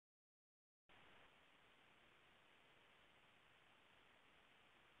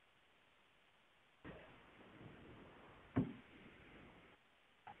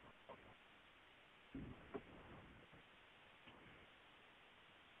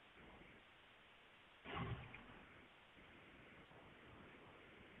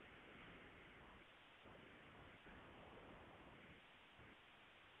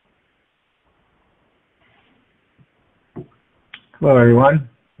Hello, everyone.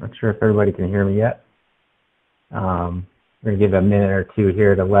 Not sure if everybody can hear me yet. We're going to give a minute or two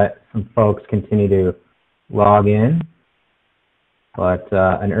here to let some folks continue to log in. But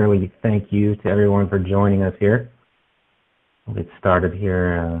an early thank you to everyone for joining us here. We'll get started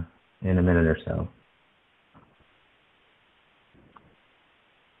here in a minute or so.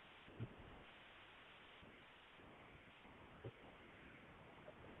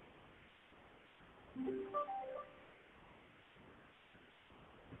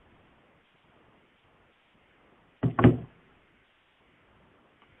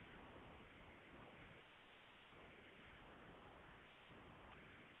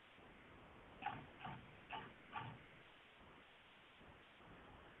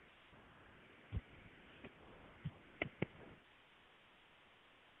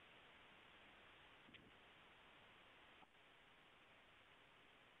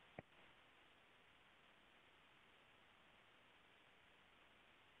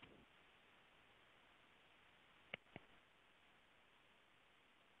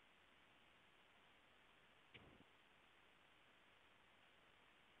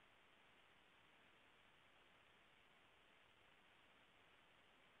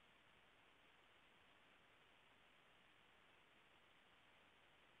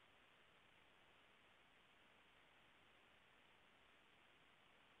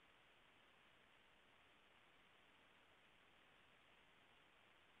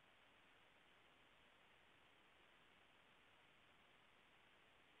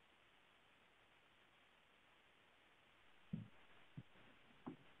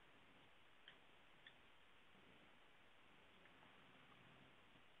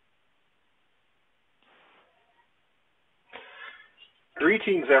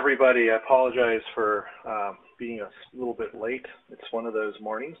 Greetings, everybody. I apologize for being a little bit late. It's one of those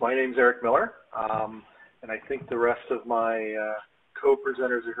mornings. My name's Eric Miller, and I think the rest of my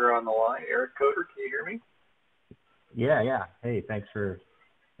co-presenters are here on the line. Eric Coder, can you hear me? Yeah. Hey, thanks for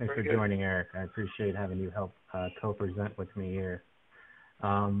joining, Eric. I appreciate having you help co-present with me here.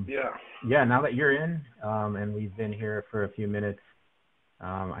 Yeah, now that you're in, and we've been here for a few minutes,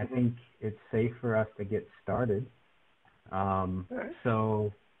 I think it's safe for us to get started.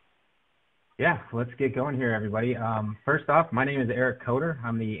 So yeah, let's get going here, everybody. First off, my name is Eric Coder.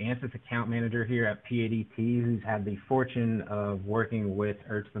 I'm the Ansys account manager here at PADT, who's had the fortune of working with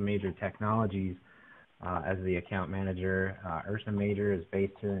Ursa Major Technologies as the account manager. Ursa Major is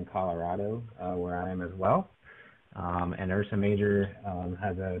based here in Colorado, where I am as well. And Ursa Major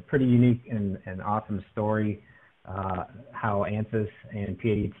has a pretty unique and awesome story, how Ansys and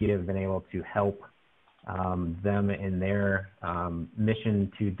PADT have been able to help them in their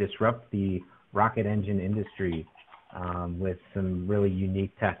mission to disrupt the rocket engine industry with some really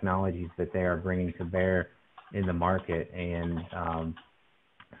unique technologies that they are bringing to bear in the market. And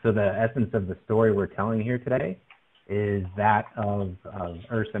so the essence of the story we're telling here today is that of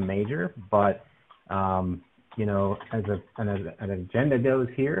Ursa Major, but you know, as an agenda goes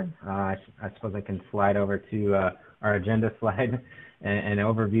here, I suppose I can slide over to our agenda slide and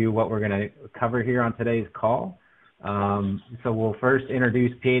overview what we're going to cover here on today's call. So we'll first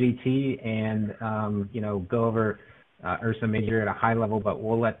introduce PADT and, you know, go over Ursa Major at a high level, but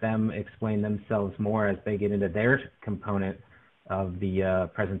we'll let them explain themselves more as they get into their component of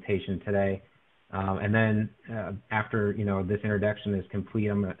the presentation today. And then after, you know, this introduction is complete,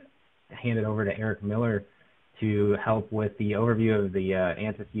 I'm going to hand it over to Eric Miller to help with the overview of the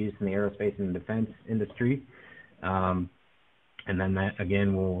Ansys use in the aerospace and defense industry. And then that,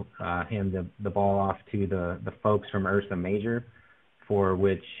 again, we'll hand the ball off to the folks from Ursa Major, for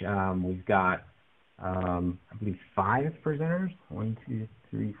which we've got, I believe, 5 presenters. 1, 2,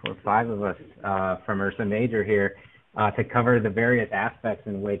 3, 4, 5 of us from Ursa Major here to cover the various aspects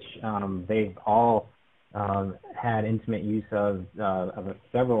in which they've all had intimate use of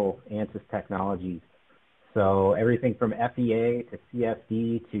several Ansys technologies. So everything from FEA to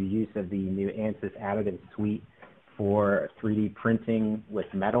CFD to use of the new Ansys additive suite for 3D printing with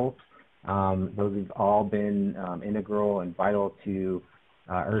metal. Those have all been integral and vital to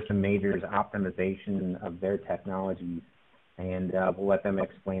Ursa Major's optimization of their technologies, and we'll let them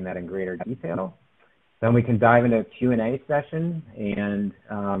explain that in greater detail. Then we can dive into a Q&A session and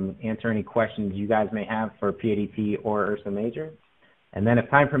answer any questions you guys may have for PADT or Ursa Major. And then if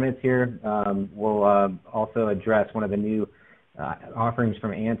time permits here, we'll also address one of the new offerings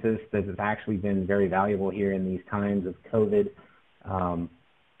from Ansys that has actually been very valuable here in these times of COVID,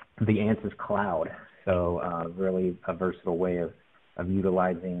 the Ansys Cloud. So really a versatile way of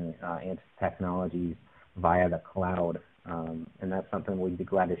utilizing Ansys technologies via the cloud. And that's something we'd be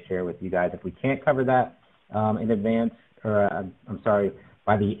glad to share with you guys. If we can't cover that in advance, I'm sorry,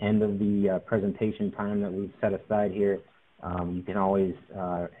 by the end of the presentation time that we've set aside here, you can always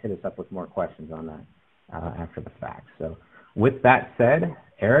hit us up with more questions on that after the fact. So with that said,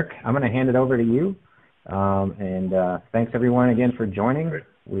 Eric, I'm going to hand it over to you. Thanks everyone again for joining.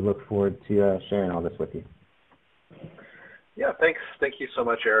 We look forward to sharing all this with you. Yeah, thanks. Thank you so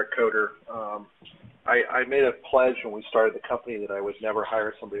much, Eric Coder. I made a pledge when we started the company that I would never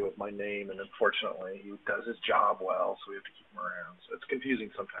hire somebody with my name, and unfortunately, he does his job well, so we have to keep him around. So it's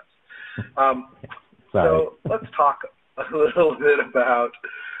confusing sometimes. So let's talk a little bit about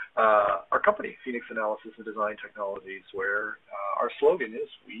our company, Phoenix Analysis and Design Technologies, where our slogan is,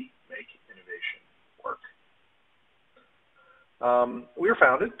 "We make innovation work." We were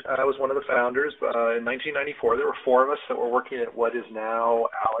founded. I was one of the founders in 1994. There were 4 of us that were working at what is now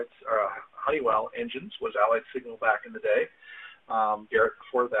Honeywell Engines, was Allied Signal back in the day. Garrett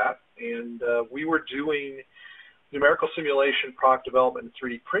before that. And we were doing numerical simulation, product development, and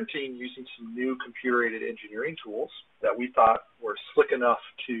 3D printing using some new computer-aided engineering tools that we thought were slick enough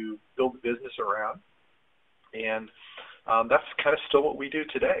to build the business around. And that's kind of still what we do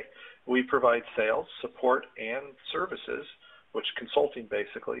today. We provide sales, support, and services, which consulting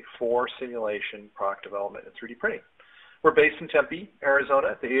basically, for simulation, product development, and 3D printing. We're based in Tempe, Arizona,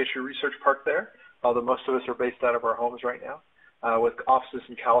 at the ASU Research Park there, although most of us are based out of our homes right now, with offices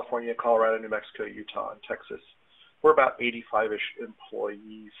in California, Colorado, New Mexico, Utah, and Texas. We're about 85-ish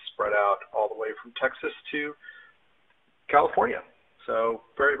employees spread out all the way from Texas to California. So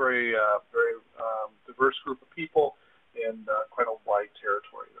very, very, very diverse group of people and quite a wide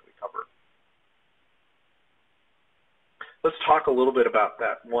territory that we cover. Let's talk a little bit about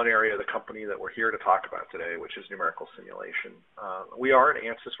that one area of the company that we're here to talk about today, which is numerical simulation. We are an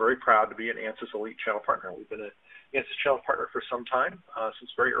Ansys, very proud to be an Ansys Elite Channel Partner. We've been an Ansys Channel Partner for some time, since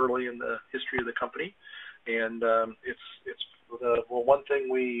very early in the history of the company. And it's one thing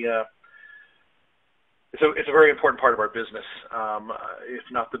we, it's a very important part of our business. If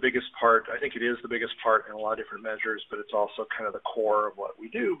not the biggest part, I think it is the biggest part in a lot of different measures, but it's also kind of the core of what we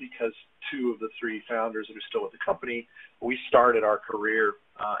do, because 2 of the 3 founders that are still with the company, we started our career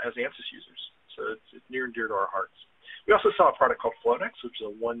as Ansys users. So it's near and dear to our hearts. We also sell a product called FlowNext, which is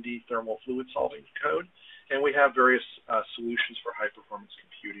a 1D thermal fluid solving code, and we have various solutions for high performance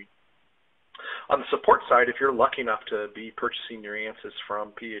computing. On the support side, if you're lucky enough to be purchasing your Ansys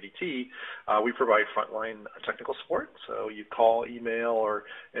from PADT, we provide frontline technical support. So you call, email, or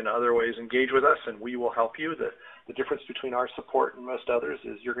in other ways engage with us, and we will help you. The difference between our support and most others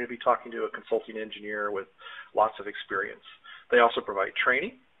is you're going to be talking to a consulting engineer with lots of experience. They also provide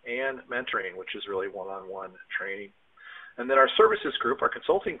training and mentoring, which is really one-on-one training. And then our services group, our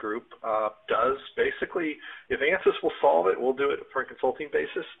consulting group, does basically, if Ansys will solve it, we'll do it for a consulting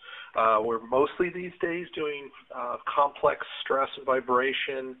basis. We're mostly these days doing complex stress and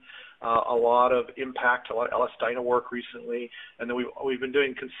vibration, a lot of impact, a lot of LS Dyna work recently, and then we've been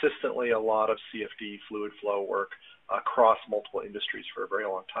doing consistently a lot of CFD fluid flow work across multiple industries for a very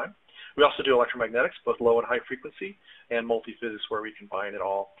long time. We also do electromagnetics, both low and high frequency, and multiphysics, where we combine it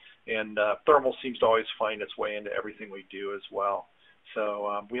all. And thermal seems to always find its way into everything we do as well.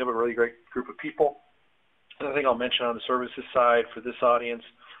 So we have a really great group of people. Another thing I'll mention on the services side for this audience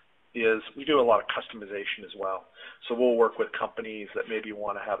is we do a lot of customization as well. So we'll work with companies that maybe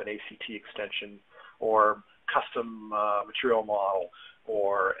want to have an ACT extension or custom material model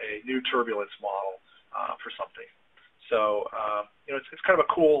or a new turbulence model for something. So you know, it's kind of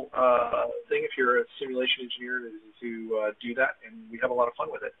a cool thing if you're a simulation engineer to do that, and we have a lot of fun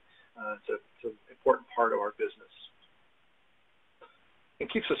with it. It's an important part of our business.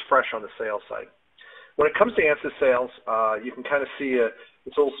 It keeps us fresh on the sales side. When it comes to Ansys sales, you can kind of see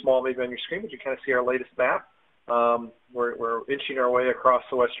it's a little small maybe on your screen, but you kind of see our latest map. We're inching our way across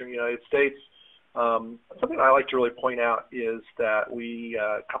the western United States. Something I like to really point out is that we,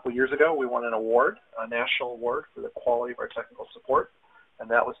 a couple of years ago, we won an award, a national award for the quality of our technical support,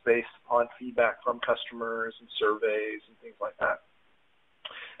 and that was based upon feedback from customers and surveys and things like that.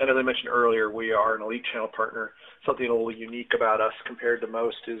 And as I mentioned earlier, we are an elite channel partner. Something a little unique about us compared to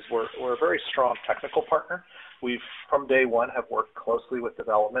most is we're a very strong technical partner. We've, from day one, have worked closely with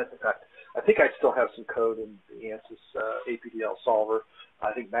development. In fact, I think I still have some code in the Ansys APDL solver.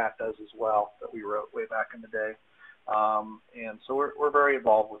 I think Matt does as well, that we wrote way back in the day. And so we're very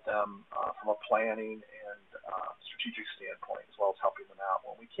involved with them from a planning and strategic standpoint, as well as helping them out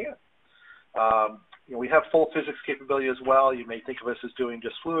when we can. You know, we have full physics capability as well. You may think of us as doing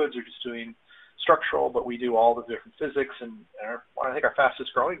just fluids or just doing structural, but we do all the different physics. And I think our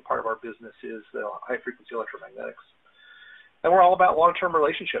fastest growing part of our business is the high frequency electromagnetics. And we're all about long-term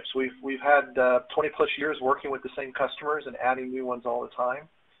relationships. We've had 20 plus years working with the same customers and adding new ones all the time.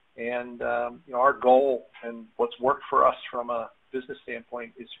 And you know, our goal and what's worked for us from a business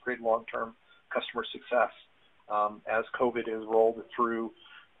standpoint is to create long-term customer success. As COVID has rolled through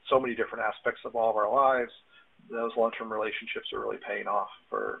so many different aspects of all of our lives, those long-term relationships are really paying off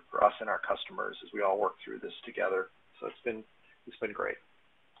for us and our customers as we all work through this together. So it's been great.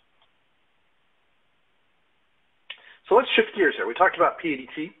 So let's shift gears here. We talked about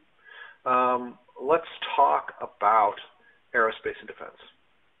PADT. Let's talk about aerospace and defense.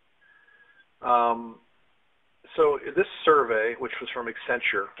 So this survey, which was from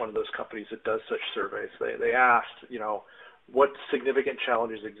Accenture, one of those companies that does such surveys, they asked, you know, what significant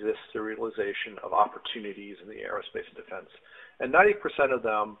challenges exist to the realization of opportunities in the aerospace and defense. And 90% of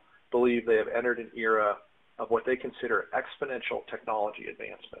them believe they have entered an era of what they consider exponential technology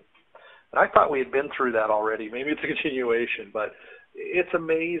advancement. And I thought we had been through that already. Maybe it's a continuation, but it's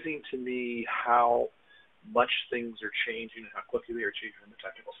amazing to me how much things are changing and how quickly they are changing from a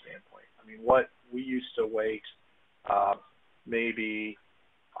technical standpoint. I mean, what we used to wait maybe,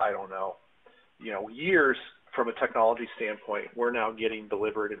 I don't know, you know, years from a technology standpoint, we're now getting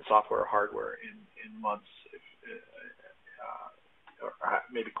delivered in software or hardware in months, or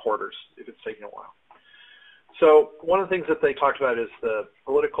maybe quarters if it's taking a while. So one of the things that they talked about is the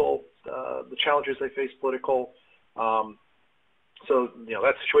political, the challenges they face political. So, you know,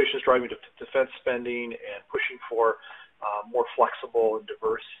 that situation is driving defense spending and pushing for more flexible and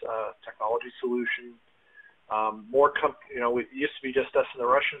diverse technology solutions. You know, it used to be just us and the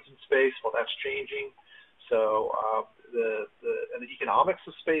Russians in space. Well, that's changing. So and the economics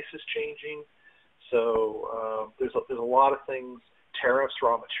of space is changing. So there's a lot of things. Tariffs,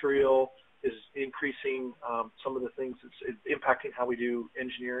 raw material is increasing. Some of the things it's impacting how we do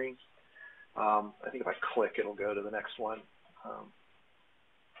engineering. I think if I click, it'll go to the next one.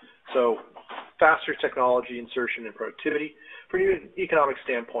 So faster technology insertion and productivity. From an economic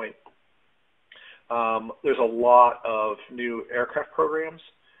standpoint, there's a lot of new aircraft programs,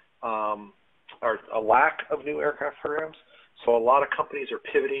 or a lack of new aircraft programs. So a lot of companies are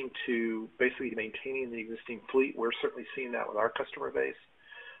pivoting to basically maintaining the existing fleet. We're certainly seeing that with our customer base.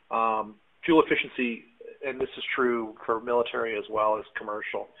 Fuel efficiency, and this is true for military as well as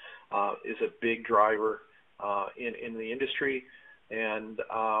commercial, is a big driver in the industry. And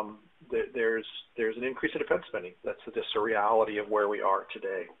there's an increase in defense spending. That's just a reality of where we are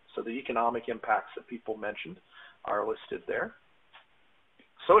today. So the economic impacts that people mentioned are listed there.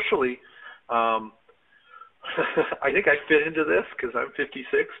 Socially, I think I fit into this because I'm 56,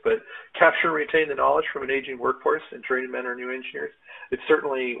 but capture and retain the knowledge from an aging workforce and training men or new engineers. It's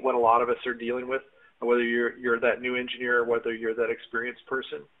certainly what a lot of us are dealing with, whether you're that new engineer or whether you're that experienced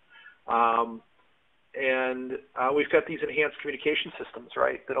person. And we've got these enhanced communication systems,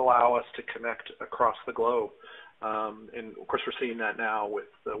 right, that allow us to connect across the globe. And of course, we're seeing that now with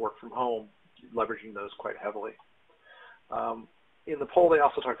the work from home, leveraging those quite heavily. In the poll, they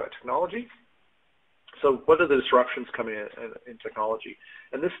also talked about technology. So what are the disruptions coming in technology?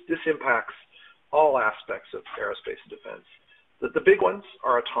 And this impacts all aspects of aerospace and defense. The big ones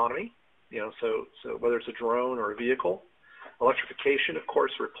are autonomy, you know, so whether it's a drone or a vehicle. Electrification, of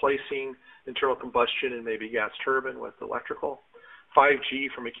course, replacing internal combustion and maybe gas turbine with electrical. 5G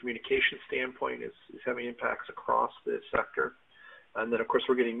from a communication standpoint is having impacts across the sector. And then, of course,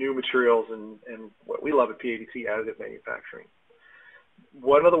 we're getting new materials and what we love at PADT, additive manufacturing.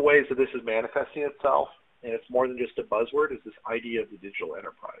 One of the ways that this is manifesting itself, and it's more than just a buzzword, is this idea of the digital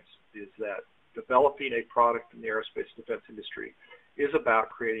enterprise, is that developing a product in the aerospace and defense industry is about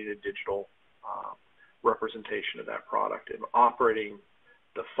creating a digital representation of that product and operating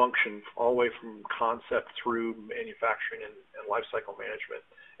the function all the way from concept through manufacturing and lifecycle management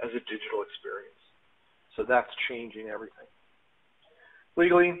as a digital experience. So that's changing everything.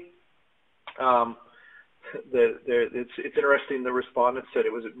 Legally, it's interesting, the respondents said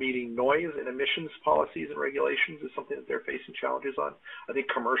it was meeting noise and emissions policies and regulations is something that they're facing challenges on. I think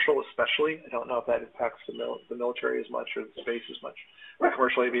commercial especially, I don't know if that impacts the military as much or the space as much, or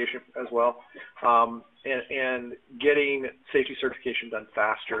commercial aviation as well. And getting safety certification done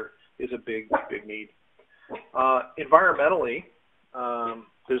faster is a big need. Environmentally,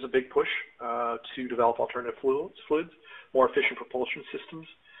 there's a big push to develop alternative fluids, more efficient propulsion systems.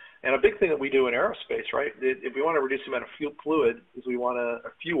 And a big thing that we do in aerospace, right, if we want to reduce the amount of fluid, is we want a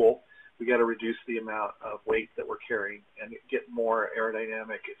fuel, we got to reduce the amount of weight that we're carrying and get more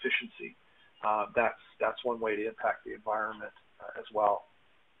aerodynamic efficiency. That's one way to impact the environment as well.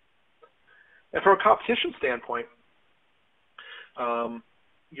 And from a competition standpoint,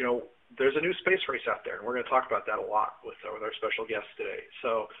 you know, there's a new space race out there, and we're going to talk about that a lot with our special guest today.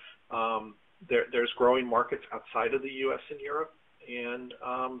 So there's growing markets outside of the U.S. and Europe, and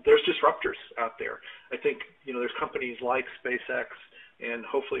there's disruptors out there. I think there's companies like SpaceX and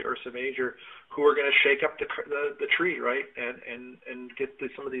hopefully Ursa Major who are going to shake up the tree, right, and get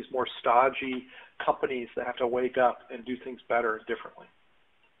some of these more stodgy companies that have to wake up and do things better and differently.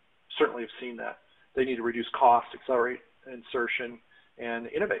 Certainly have seen that. They need to reduce cost, accelerate insertion, and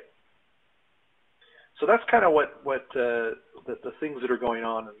innovate. So that's kind of what the things that are going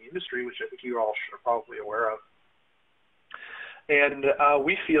on in the industry, which I think you all are probably aware of. And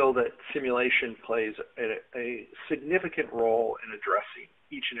we feel that simulation plays a significant role in addressing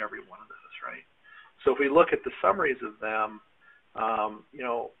each and every one of those, right? So if we look at the summaries of them,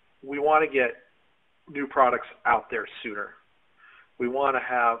 we want to get new products out there sooner. We want to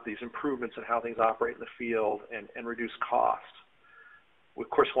have these improvements in how things operate in the field and reduce cost. We, of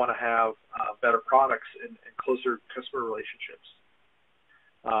course, want to have better products and closer customer relationships.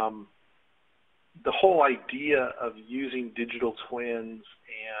 The whole idea of using digital twins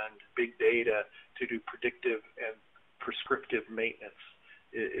and big data to do predictive and prescriptive maintenance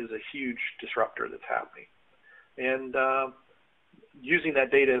is a huge disruptor that's happening. And using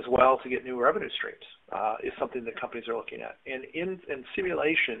that data as well to get new revenue streams is something that companies are looking at. And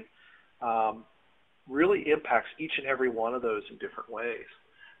simulation really impacts each and every one of those in different ways.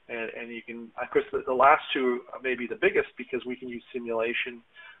 And you can, of course, the last two may be the biggest because we can use simulation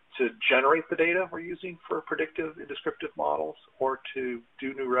to generate the data we're using for predictive and descriptive models or to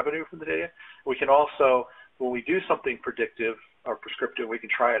do new revenue from the data. We can also, when we do something predictive or prescriptive, we can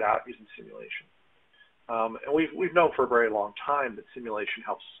try it out using simulation. And we've known for a very long time that simulation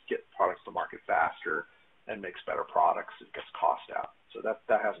helps get products to market faster and makes better products. It gets cost out. So that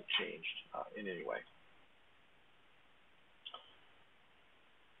hasn't changed in any way.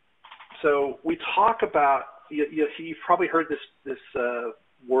 So we talk about, you've probably heard this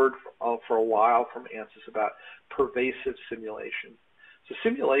word for a while from Ansys about pervasive simulation. So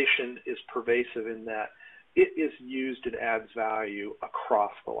simulation is pervasive in that it is used and adds value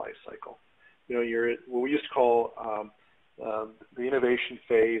across the life cycle. You're what we used to call the innovation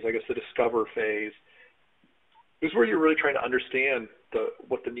phase, I guess the discover phase, is where you're really trying to understand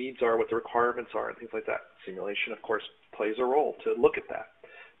what the needs are, what the requirements are, and things like that. Simulation, of course, plays a role to look at that.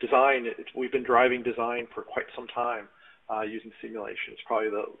 Design, we've been driving design for quite some time using simulation. It's probably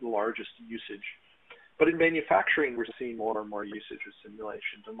the largest usage. But in manufacturing, we're seeing more and more usage of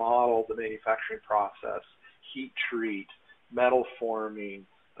simulation to model the manufacturing process, heat treat, metal forming,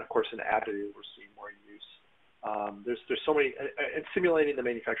 and of course in additive, we're seeing more use. There's so many, and simulating the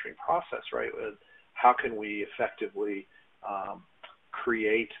manufacturing process, right? How can we effectively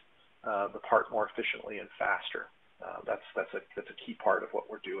create the part more efficiently and faster? That's a key part of what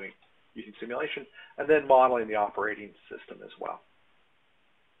we're doing using simulation, and then modeling the operating system as well,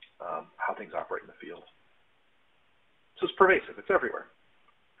 how things operate in the field. So it's pervasive, it's everywhere.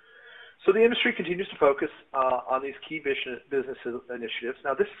 So the industry continues to focus on these key business initiatives.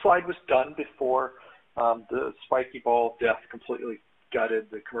 Now this slide was done before the spiky ball death completely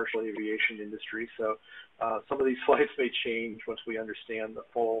gutted the commercial aviation industry, so some of these slides may change once we understand the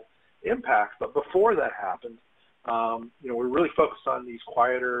full impact, but before that happened, we're really focused on these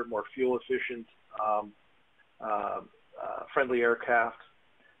quieter, more fuel-efficient, friendly aircraft.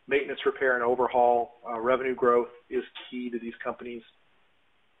 Maintenance, repair, and overhaul revenue growth is key to these companies.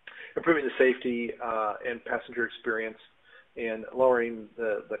 Improving the safety and passenger experience, and lowering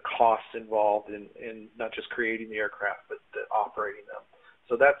the costs involved in not just creating the aircraft, but operating them.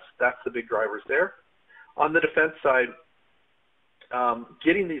 So that's the big drivers there. On the defense side,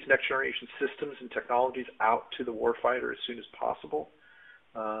 getting these next generation systems and technologies out to the warfighter as soon as possible,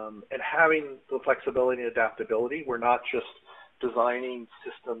 and having the flexibility and adaptability. We're not just designing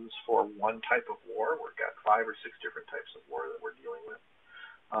systems for one type of war. We've got 5 or 6 different types of war that we're dealing with.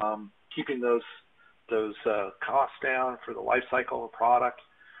 Keeping those costs down for the life cycle of the product,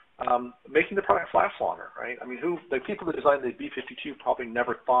 making the product last longer, right? I mean, the people that designed the B-52 probably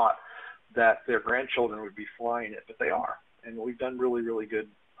never thought that their grandchildren would be flying it, but they are. And we've done really, really good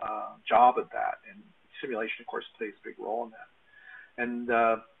job at that. And simulation, of course, plays a big role in that. And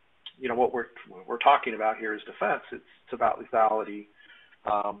what we're talking about here is defense. It's about lethality,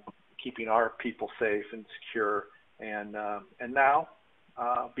 keeping our people safe and secure, and now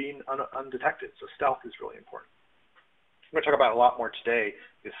being undetected. So stealth is really important. I'm going to talk about a lot more today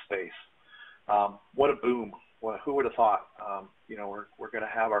is space. What a boom! Who would have thought? We're going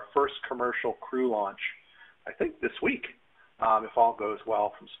to have our first commercial crew launch, I think, this week. If all goes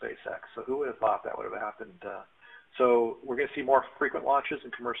well from SpaceX. So who would have thought that would have happened So we're going to see more frequent launches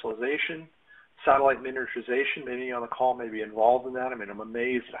and commercialization. Satellite miniaturization, many on the call may be involved in that. I mean, I'm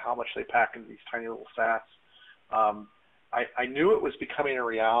amazed at how much they pack into these tiny little sats. I knew it was becoming a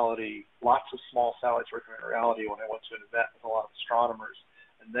reality. Lots of small satellites were becoming a reality when I went to an event with a lot of astronomers,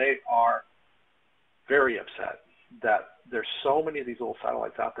 and they are very upset that there's so many of these little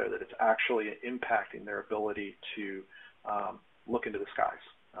satellites out there that it's actually impacting their ability to look into the skies.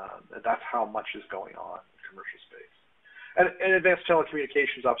 That's how much is going on in commercial space. And advanced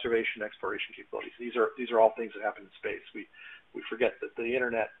telecommunications, observation, exploration capabilities. These are all things that happen in space. We forget that the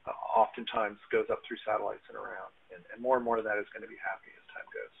internet oftentimes goes up through satellites and around, and more of that is going to be happening as time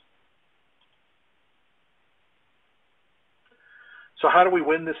goes. So how do we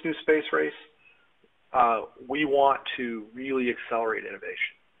win this new space race? We want to really accelerate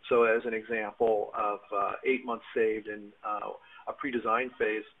innovation. So as an example of 8 months saved in a pre-design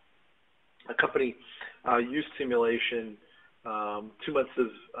phase, a company used simulation 2 months of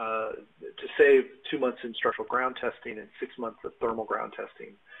to save 2 months in structural ground testing and 6 months of thermal ground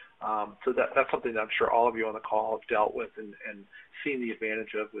testing. So that's something that I'm sure all of you on the call have dealt with and seen the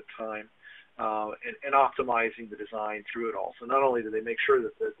advantage of with time, and optimizing the design through it all. So not only do they make sure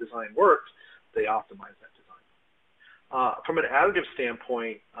that the design works, they optimize that design. From an additive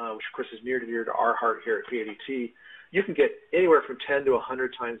standpoint, which of course is near and dear to our heart here at PADT, you can get anywhere from 10 to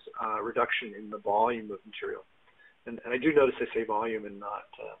 100 times reduction in the volume of material. And I do notice they say volume and not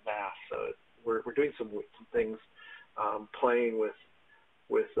mass. So we're doing some things, playing with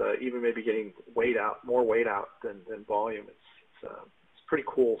even maybe getting more weight out than volume. It's pretty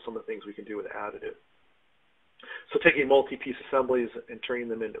cool, some of the things we can do with additive. So taking multi-piece assemblies and turning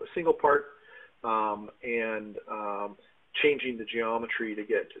them into a single part, and changing the geometry to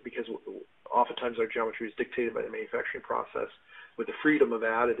get, because oftentimes our geometry is dictated by the manufacturing process, with the freedom of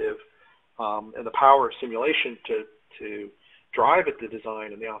additive and the power of simulation to drive at the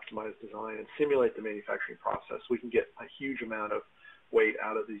design and the optimized design and simulate the manufacturing process, we can get a huge amount of weight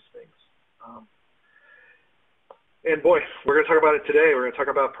out of these things. And boy, we're going to talk about it today. We're going to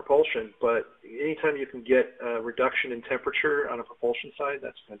talk about propulsion, but anytime you can get a reduction in temperature on a propulsion side,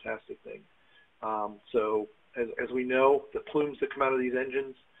 that's a fantastic thing. So as we know, the plumes that come out of these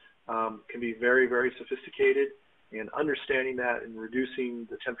engines can be very, very sophisticated, and understanding that and reducing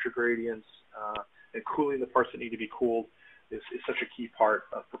the temperature gradients and cooling the parts that need to be cooled is such a key part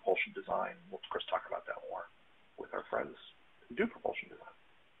of propulsion design. We'll, of course, talk about that more with our friends who do propulsion design.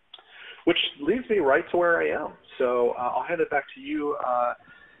 Which leads me right to where I am. So I'll hand it back to you,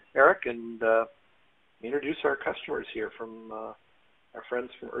 Eric, and introduce our customers here from our friends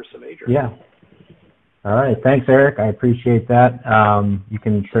from Ursa Major. Yeah. All right. Thanks, Eric. I appreciate that. You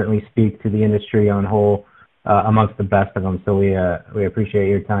can certainly speak to the industry on whole amongst the best of them, so we appreciate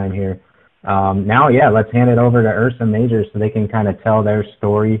your time here. Now, yeah, let's hand it over to Ursa Major so they can kind of tell their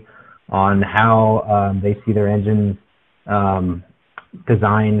story on how they see their engines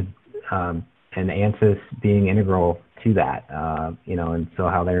design and Ansys being integral to that, and so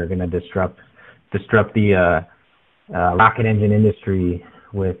how they're going to disrupt the rocket engine industry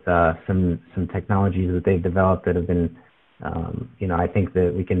with some technologies that they've developed that have been, I think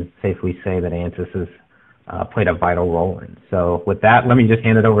that we can safely say that Ansys has played a vital role in. So with that, let me just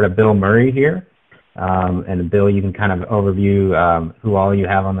hand it over to Bill Murray here. And Bill, you can kind of overview who all you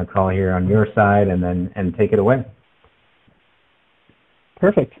have on the call here on your side, and take it away.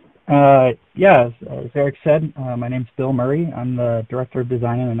 Perfect. Yeah, as Eric said, my name's Bill Murray. I'm the Director of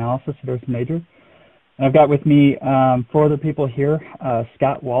Design and Analysis at Ursa Major. And I've got with me 4 other people here: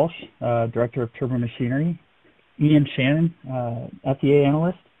 Scott Walsh, Director of Turbo Machinery; Ian Shannon, FEA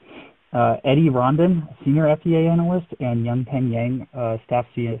Analyst; Eddie Rondon, Senior FEA Analyst; and Yunpeng Yang, Staff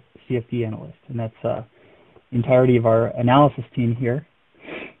CFD Analyst. And that's the entirety of our analysis team here.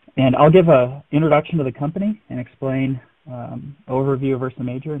 And I'll give an introduction to the company and explain overview of Ursa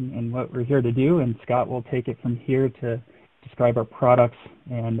Major and what we're here to do, and Scott will take it from here to describe our products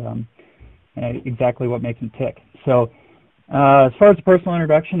and exactly what makes them tick. So as far as the personal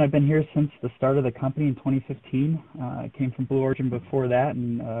introduction, I've been here since the start of the company in 2015. I came from Blue Origin before that,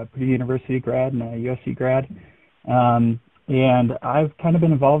 and Purdue University grad and a USC grad. And I've kind of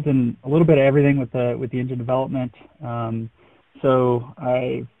been involved in a little bit of everything with the engine development. So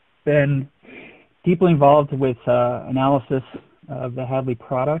I've been deeply involved with analysis of the Hadley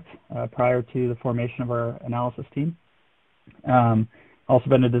product prior to the formation of our analysis team. Also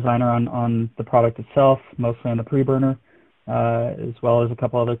been a designer on the product itself, mostly on the preburner, as well as a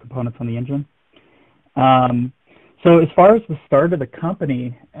couple other components on the engine. So as far as the start of the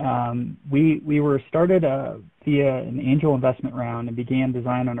company, we were started via an angel investment round and began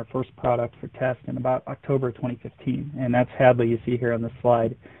design on our first product for test in about October 2015, and that's Hadley you see here on the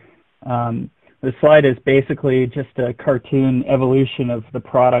slide. The slide is basically just a cartoon evolution of the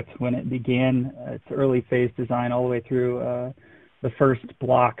product when it began its early phase design all the way through the first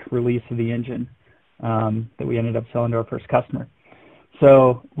block release of the engine that we ended up selling to our first customer.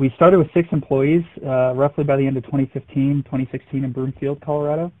 So we started with 6 employees roughly by the end of 2016 in Broomfield,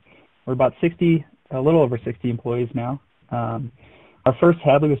 Colorado. We're about 60, a little over 60 employees now. Our first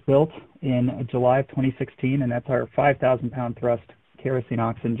Hadley was built in July of 2016, and that's our 5,000-pound thrust kerosene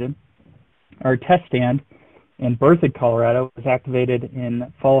ox engine. Our test stand in Berthoud, Colorado was activated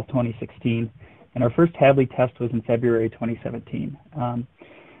in fall of 2016, and our first Hadley test was in February 2017.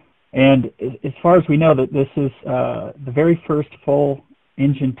 And as far as we know, that this is the very first full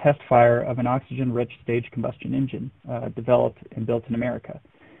engine test fire of an oxygen-rich staged combustion engine developed and built in America.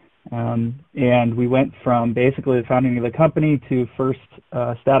 And we went from basically the founding of the company to first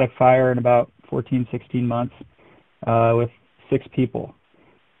static fire in about 14, 16 months with 6 people.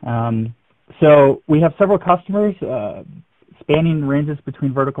 So we have several customers spanning ranges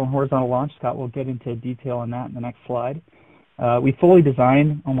between vertical and horizontal launch. Scott will get into detail on that in the next slide. We fully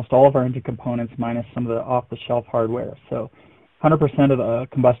design almost all of our engine components minus some of the off-the-shelf hardware. So 100% of the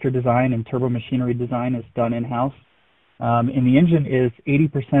combustor design and turbo machinery design is done in-house. And the engine is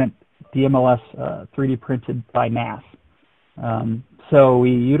 80% DMLS 3D printed by mass. So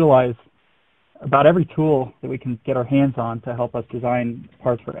we utilize about every tool that we can get our hands on to help us design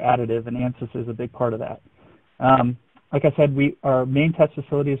parts for additive, and Ansys is a big part of that. Like I said, our main test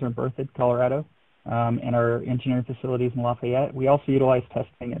facilities are in Berthoud, Colorado, and our engineering facilities in Lafayette. We also utilize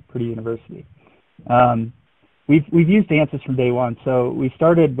testing at Purdue University. We've used Ansys from day one. So we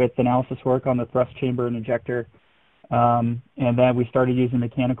started with analysis work on the thrust chamber and injector, and then we started using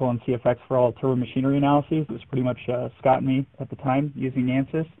mechanical and CFX for all turbo machinery analyses. It was pretty much Scott and me at the time using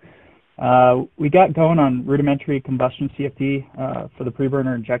Ansys. We got going on rudimentary combustion CFD for the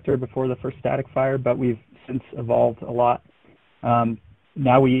preburner injector before the first static fire, but we've since evolved a lot.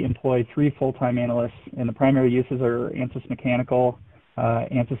 Now we employ 3 full-time analysts, and the primary uses are Ansys Mechanical,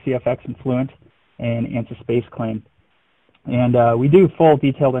 Ansys CFX and Fluent, and Ansys Space Claim. And we do full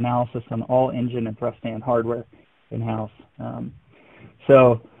detailed analysis on all engine and thrust stand hardware in-house.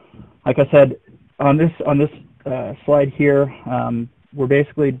 So, like I said, on this slide here, we're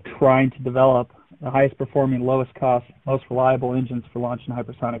basically trying to develop the highest performing, lowest cost, most reliable engines for launch and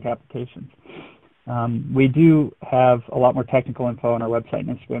hypersonic applications. We do have a lot more technical info on our website and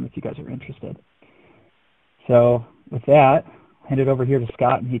Instagram if you guys are interested. So with that, I'll hand it over here to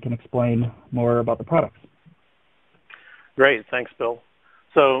Scott, and he can explain more about the products. Great. Thanks, Bill.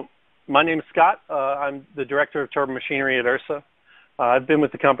 So my name is Scott. I'm the Director of Turbo Machinery at Ursa. I've been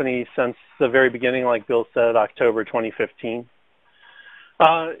with the company since the very beginning, like Bill said, October 2015.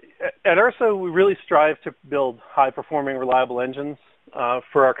 At Ursa, we really strive to build high-performing, reliable engines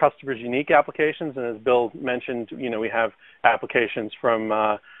for our customers' unique applications. And as Bill mentioned, we have applications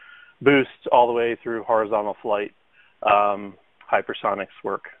from boost all the way through horizontal flight, hypersonics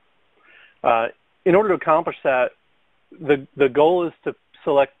work. In order to accomplish that, the goal is to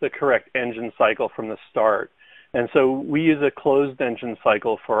select the correct engine cycle from the start. And so we use a closed engine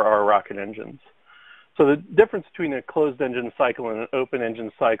cycle for our rocket engines. So the difference between a closed engine cycle and an open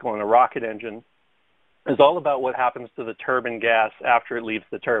engine cycle in a rocket engine is all about what happens to the turbine gas after it leaves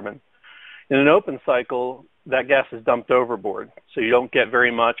the turbine. In an open cycle, that gas is dumped overboard, so you don't get very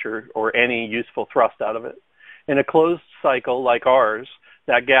much or any useful thrust out of it. In a closed cycle like ours,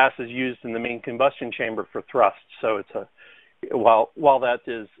 that gas is used in the main combustion chamber for thrust. So while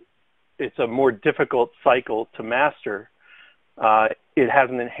it's a more difficult cycle to master, it has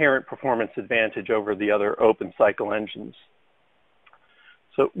an inherent performance advantage over the other open cycle engines.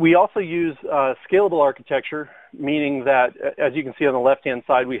 So we also use scalable architecture, meaning that, as you can see on the left-hand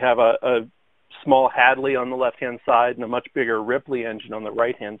side, we have a small Hadley on the left-hand side and a much bigger Ripley engine on the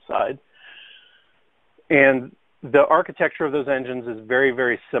right-hand side. And the architecture of those engines is very,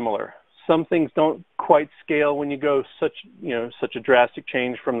 very similar. Some things don't quite scale when you go such a drastic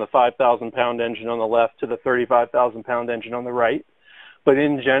change from the 5,000-pound engine on the left to the 35,000-pound engine on the right. But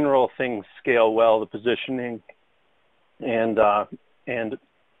in general, things scale well. The positioning and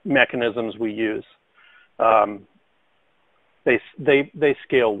mechanisms we use, they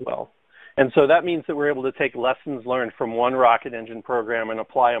scale well. And so that means that we're able to take lessons learned from one rocket engine program and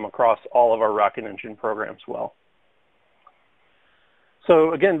apply them across all of our rocket engine programs well.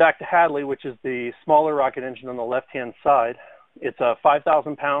 So again, back to Hadley, which is the smaller rocket engine on the left-hand side. It's a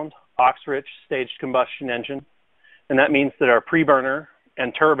 5,000-pound, ox-rich staged combustion engine. and that means that our preburner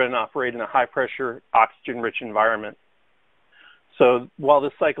and turbine operate in a high-pressure, oxygen-rich environment. So while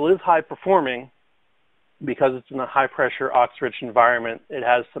this cycle is high-performing, because it's in a high-pressure, oxygen-rich environment, it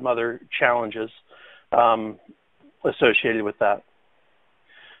has some other challenges associated with that.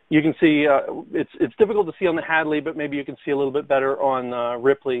 You can see, it's difficult to see on the Hadley, but maybe you can see a little bit better on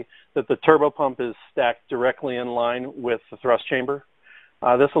Ripley, that the turbopump is stacked directly in line with the thrust chamber.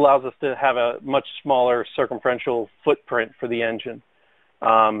 This allows us to have a much smaller circumferential footprint for the engine,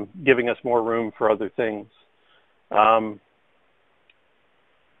 giving us more room for other things.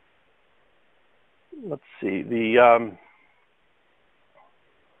 Let's see, the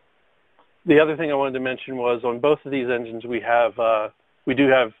other thing I wanted to mention was on both of these engines we do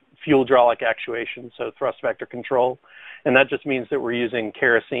have fuel hydraulic actuation, so thrust vector control, and that just means that we're using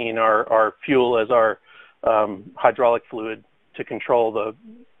kerosene, our fuel, as our hydraulic fluid to control the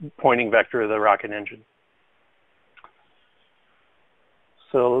pointing vector of the rocket engine.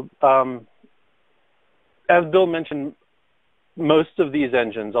 So as Bill mentioned, most of these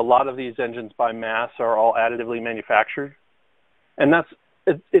engines, a lot of these engines by mass, are all additively manufactured, and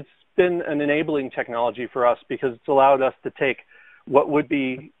it's been an enabling technology for us because it's allowed us to take what would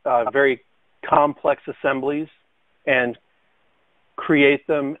be very complex assemblies and create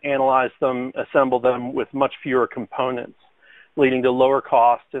them, analyze them, assemble them with much fewer components, leading to lower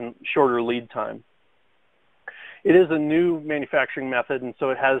cost and shorter lead time. It is a new manufacturing method, and so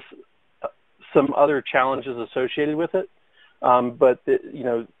it has some other challenges associated with it. But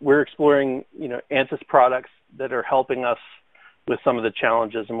we're exploring Ansys products that are helping us with some of the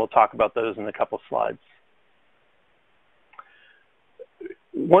challenges, and we'll talk about those in a couple of slides.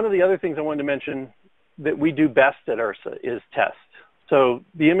 One of the other things I wanted to mention that we do best at Ursa is test. So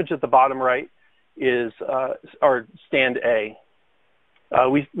the image at the bottom right is our stand A.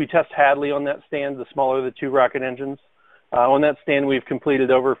 We test Hadley on that stand, the smaller of the two rocket engines. On that stand, we've completed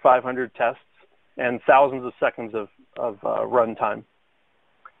over 500 tests and thousands of seconds of run time.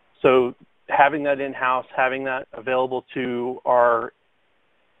 So having that in-house, having that available to our,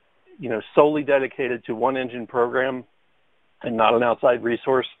 solely dedicated to one engine program and not an outside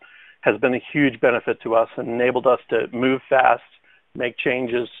resource, has been a huge benefit to us and enabled us to move fast, make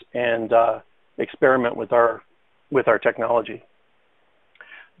changes, and experiment with our technology.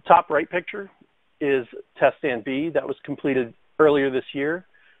 The top right picture is test stand B that was completed earlier this year.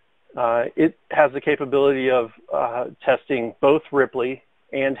 It has the capability of testing both Ripley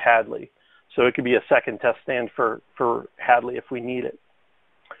and Hadley. So it could be a second test stand for Hadley if we need it.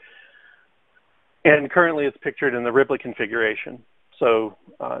 And currently it's pictured in the Ripley configuration. So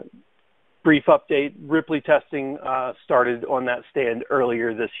brief update, Ripley testing started on that stand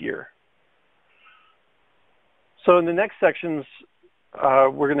earlier this year. So in the next sections,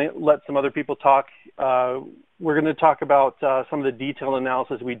 we're going to let some other people talk. We're going to talk about some of the detailed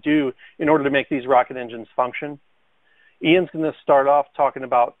analysis we do in order to make these rocket engines function. Ian's going to start off talking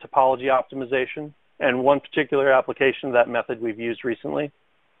about topology optimization and one particular application of that method we've used recently.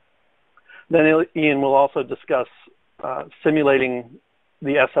 Then Ian will also discuss simulating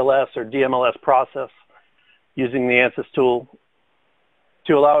the SLS or DMLS process using the Ansys tool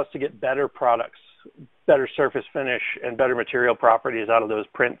to allow us to get better products, better surface finish, and better material properties out of those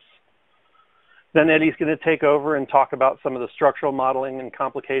prints. Then Eddie's going to take over and talk about some of the structural modeling and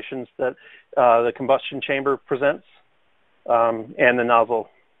complications that the combustion chamber presents and the nozzle.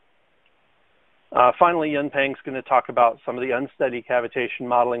 Finally, Yun Peng's going to talk about some of the unsteady cavitation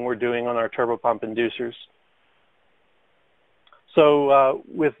modeling we're doing on our turbopump inducers. So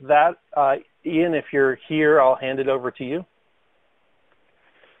with that, Ian, if you're here, I'll hand it over to you.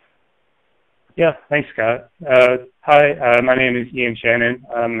 Yeah, thanks, Scott. Hi, my name is Ian Shannon.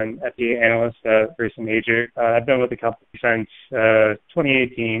 I'm an FEA analyst at Ursa Major. I've been with the company since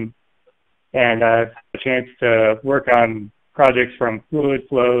 2018, and I've had a chance to work on projects from fluid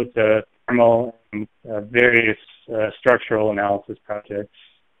flow to thermal and various structural analysis projects.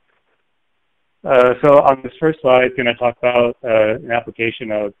 So on this first slide, I'm going to talk about an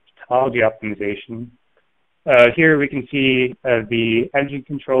application of topology optimization. Here we can see the engine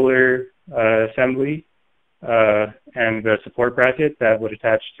controller assembly and the support bracket that would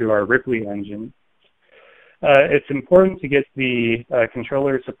attach to our Ripley engine. It's important to get the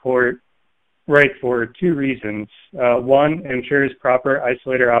controller support right for two reasons. One, ensures proper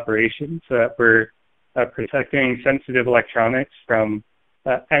isolator operation so that we're protecting sensitive electronics from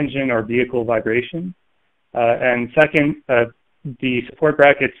engine or vehicle vibration. And second, the support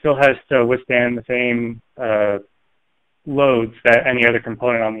bracket still has to withstand the same loads that any other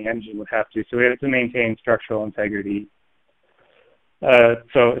component on the engine would have to. So we have to maintain structural integrity.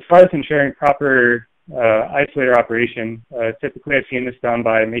 So as far as ensuring proper isolator operation. Typically, I've seen this done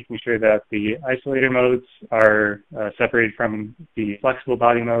by making sure that the isolator modes are separated from the flexible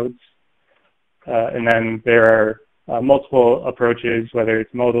body modes. And then there are multiple approaches, whether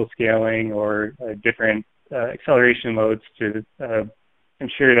it's modal scaling or different acceleration modes to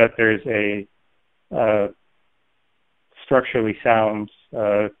ensure that there's a structurally sound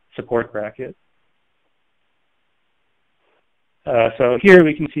support bracket. So here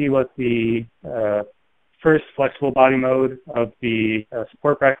we can see what the first flexible body mode of the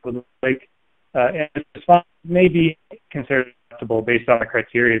support bracket would look like. And the response may be considered acceptable based on the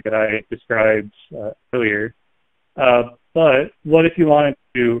criteria that I described earlier. But what if you wanted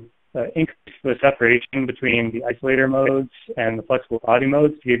to increase the separation between the isolator modes and the flexible body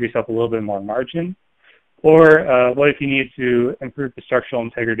modes to give yourself a little bit more margin? Or what if you need to improve the structural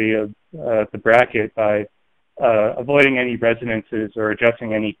integrity of the bracket by avoiding any resonances or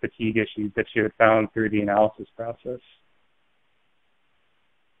addressing any fatigue issues that you had found through the analysis process?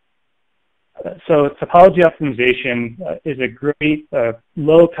 So topology optimization is a great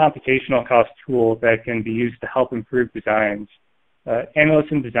low computational cost tool that can be used to help improve designs.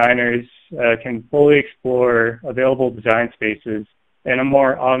 Analysts and designers can fully explore available design spaces in a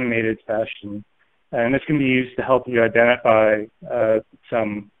more automated fashion. And this can be used to help you identify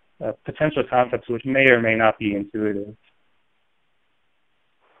some potential concepts which may or may not be intuitive.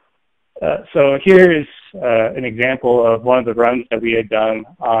 So here is an example of one of the runs that we had done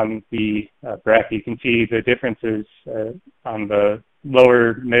on the bracket. You can see the differences on the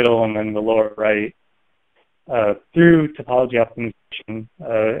lower middle and then the lower right. Through topology optimization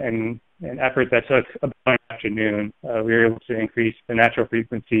and an effort that took about an afternoon, we were able to increase the natural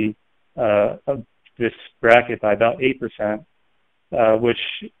frequency of this bracket by about 8%, which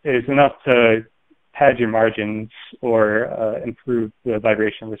is enough to pad your margins or improve the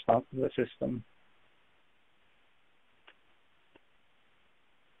vibration response of the system.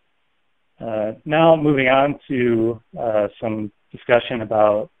 Now moving on to some discussion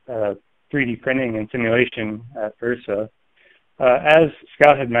about 3D printing and simulation at Ursa. As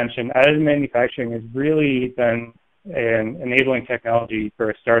Scott had mentioned, additive manufacturing has really been an enabling technology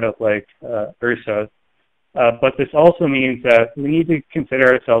for a startup like Ursa. But this also means that we need to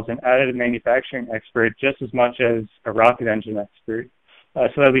consider ourselves an additive manufacturing expert just as much as a rocket engine expert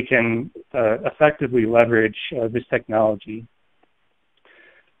so that we can effectively leverage this technology.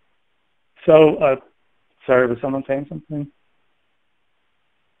 So, sorry, was someone saying something?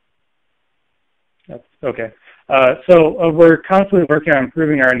 Okay. So we're constantly working on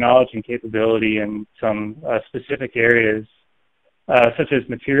improving our knowledge and capability in some specific areas, such as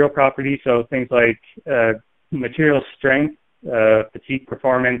material properties, so things like material strength, fatigue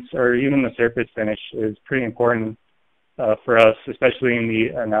performance, or even the surface finish is pretty important for us, especially in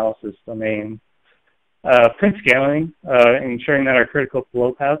the analysis domain. Print scaling, ensuring that our critical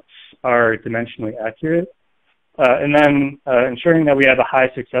flow paths are dimensionally accurate, and then ensuring that we have a high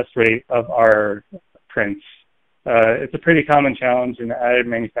success rate of our prints. It's a pretty common challenge in the additive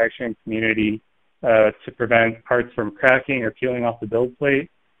manufacturing community to prevent parts from cracking or peeling off the build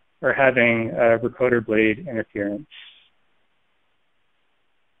plate or having recorder blade interference.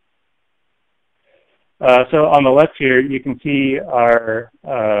 So on the left here, you can see our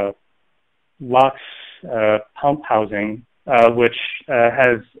LOX pump housing, which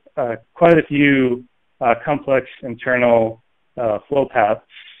has quite a few complex internal flow paths.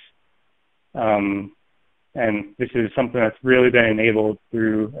 And this is something that's really been enabled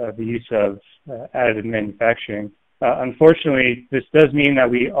through the use of additive manufacturing. Unfortunately, this does mean that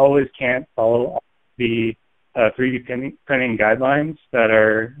we always can't follow the 3D printing guidelines that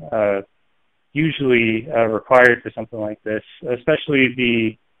are usually required for something like this, especially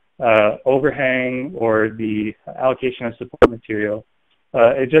the overhang or the allocation of support material.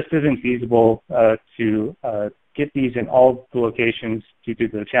 It just isn't feasible to get these in all the locations due to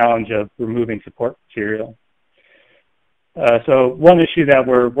the challenge of removing support material. So one issue that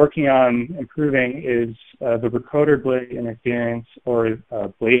we're working on improving is the recorder blade interference or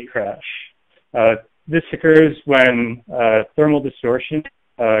blade crash. This occurs when thermal distortion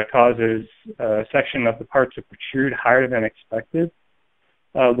causes a section of the part to protrude higher than expected,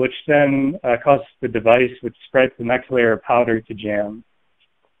 which then causes the device, which spreads the next layer of powder, to jam.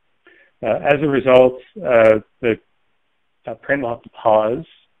 As a result, the print will have to pause.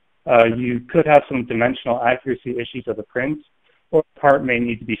 You could have some dimensional accuracy issues of the print, or the part may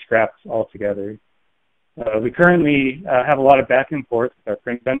need to be scrapped altogether. We currently have a lot of back and forth with our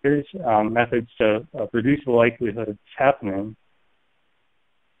print vendors on methods to reduce the likelihood of this happening.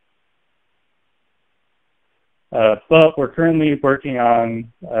 But we're currently working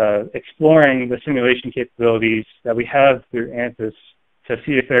on exploring the simulation capabilities that we have through Ansys to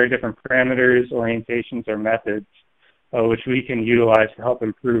see if there are different parameters, orientations, or methods which we can utilize to help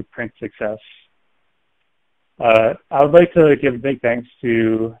improve print success. I would like to give a big thanks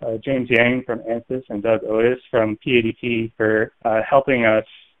to James Yang from Ansys and Doug Otis from PADT for helping us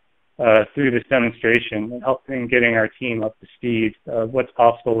through this demonstration and helping getting our team up to speed of what's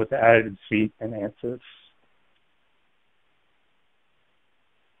possible with the additive suite and Ansys.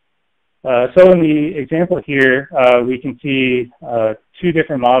 So in the example here, we can see two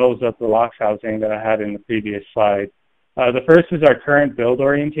different models of the LOX housing that I had in the previous slide. The first is our current build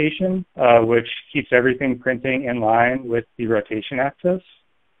orientation, which keeps everything printing in line with the rotation axis.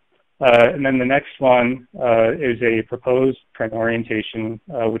 And then the next one is a proposed print orientation,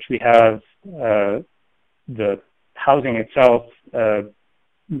 which we have the housing itself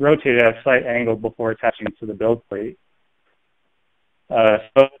rotated at a slight angle before attaching to the build plate.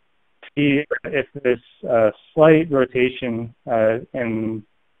 So see if this slight rotation in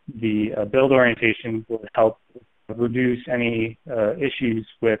the build orientation will help reduce any issues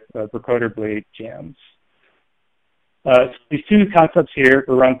with recorder blade jams. So these two concepts here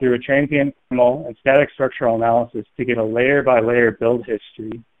will run through a transient thermal and static structural analysis to get a layer-by-layer build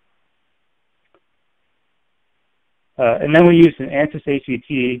history. And then we use an Ansys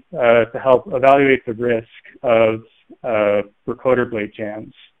ACT to help evaluate the risk of recorder blade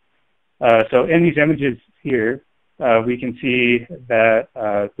jams. So in these images here, we can see that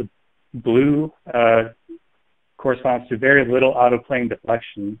the blue corresponds to very little out-of-plane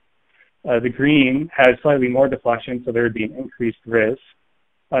deflection. The green has slightly more deflection, so there would be an increased risk.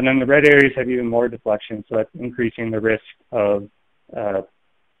 And then the red areas have even more deflection, so that's increasing the risk of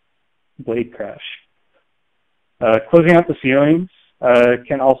blade crash. Closing out the ceilings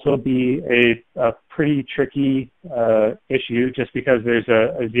can also be a pretty tricky issue just because there's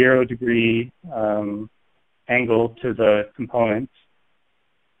a 0 degree angle to the components.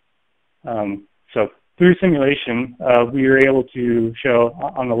 So through simulation, we were able to show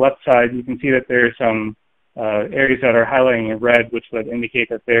on the left side, you can see that there are some areas that are highlighting in red, which would indicate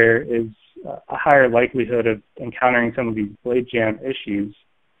that there is a higher likelihood of encountering some of these blade jam issues.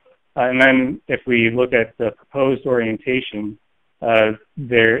 And then if we look at the proposed orientation,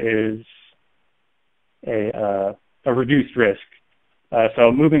 there is a reduced risk.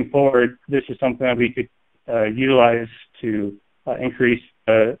 So moving forward, this is something that we could utilize to increase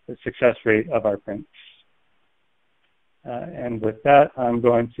the success rate of our prints. And with that, I'm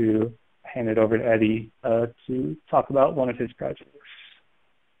going to hand it over to Eddie to talk about one of his projects.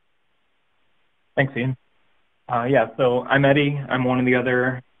 Thanks, Ian. Yeah, so I'm Eddie. I'm one of the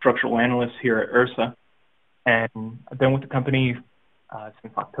other structural analysts here at Ursa. And I've been with the company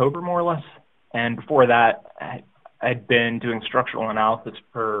since October, more or less. And before that, I'd been doing structural analysis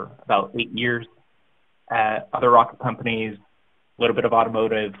for about 8 years at other rocket companies, a little bit of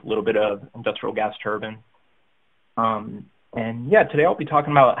automotive, a little bit of industrial gas turbine. And yeah, today I'll be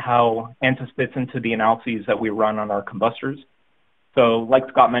talking about how Ansys fits into the analyses that we run on our combustors. So like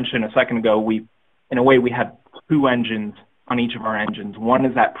Scott mentioned a second ago, in a way, we have two engines on each of our engines. One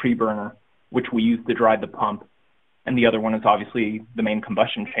is that pre-burner, which we use to drive the pump, and the other one is obviously the main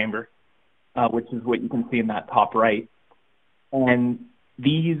combustion chamber, which is what you can see in that top right. And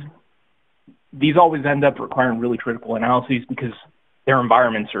these always end up requiring really critical analyses because their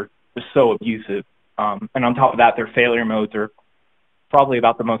environments are just so abusive. And on top of that, their failure modes are probably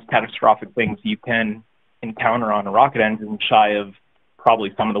about the most catastrophic things you can encounter on a rocket engine, shy of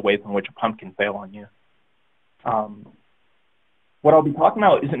probably some of the ways in which a pump can fail on you. What I'll be talking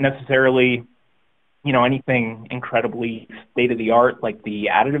about isn't necessarily, anything incredibly state-of-the-art like the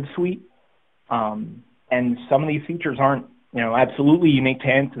additive suite. And some of these features aren't, absolutely unique to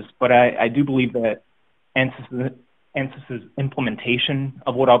Ansys, but I do believe that Ansys's implementation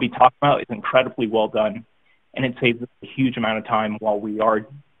of what I'll be talking about is incredibly well done, and it saves us a huge amount of time while we are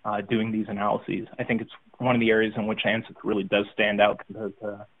doing these analyses. I think it's one of the areas in which Ansys really does stand out compared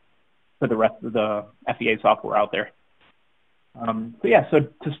to the rest of the FEA software out there. So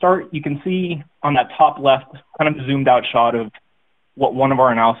to start, you can see on that top left, kind of a zoomed out shot of what one of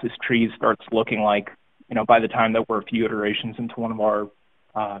our analysis trees starts looking like, by the time that we're a few iterations into one of our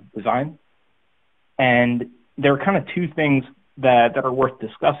designs. And there are kind of two things that are worth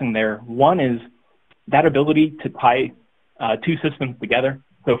discussing there. One is that ability to tie two systems together.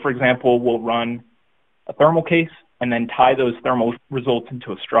 So for example, we'll run a thermal case and then tie those thermal results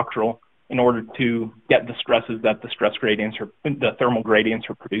into a structural in order to get the stresses that the thermal gradients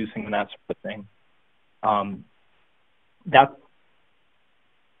are producing and that sort of thing.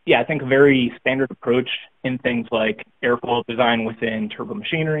 yeah, I think a very standard approach in things like airflow design within turbo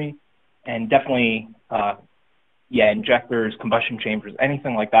machinery, and definitely, yeah, injectors, combustion chambers,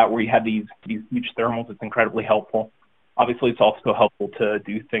 anything like that where you have these huge thermals. It's incredibly helpful. Obviously, it's also helpful to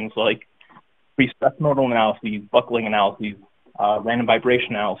do things like pre-stress modal analyses, buckling analyses, random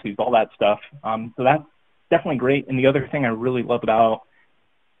vibration analyses, all that stuff. So that's definitely great. And the other thing I really love about,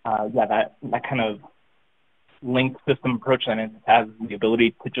 yeah, that kind of linked system approach that it has the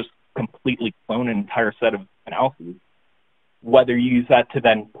ability to just completely clone an entire set of analyses, whether you use that to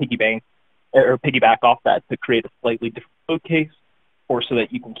then piggyback off that to create a slightly different code case, or so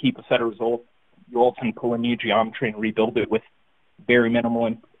that you can keep a set of results. You also can pull in new geometry and rebuild it with very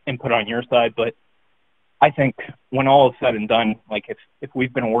minimal input on your side. But I think when all is said and done, like if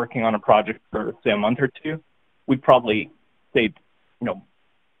we've been working on a project for, say, a month or two, we've probably saved,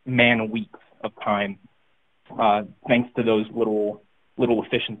 man weeks of time, thanks to those little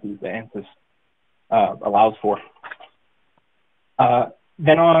efficiencies that Ansys allows for.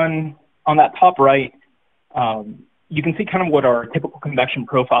 Then on that top right, you can see kind of what our typical convection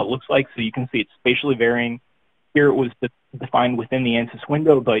profile looks like. So you can see it's spatially varying. Here it was defined within the Ansys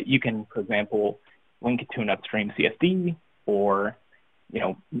window, but you can, for example, link it to an upstream CFD, or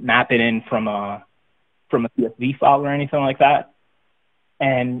map it in from a CSV file or anything like that.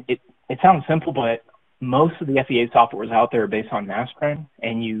 And it sounds simple, but most of the FEA softwares out there are based on Nastran,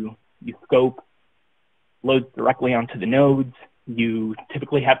 and you scope loads directly onto the nodes. You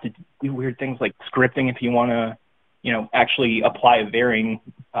typically have to do weird things like scripting if you want to, actually apply a varying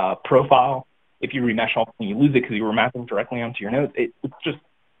profile. If you remesh all, you lose it because you were mapping directly onto your nodes. It's just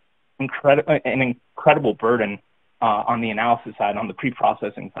an incredible burden on the analysis side, on the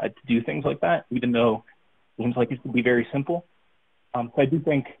pre-processing side, to do things like that, even though it seems like it should be very simple. So I do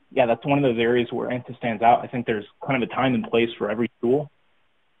think, yeah, that's one of those areas where Ansys stands out. I think there's kind of a time and place for every tool.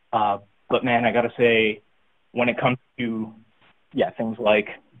 But man, I got to say, when it comes to, yeah, things like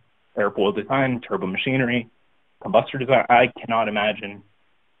airfoil design, turbo machinery, combustor design, I cannot imagine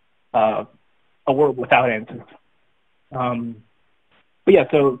a world without Ansys. But yeah,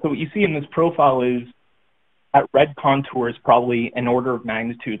 so what you see in this profile is that red contour is probably an order of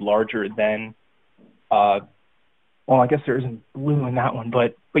magnitude larger than, well, I guess there isn't blue in that one,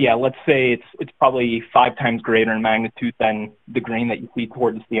 but yeah, let's say it's probably 5 times greater in magnitude than the green that you see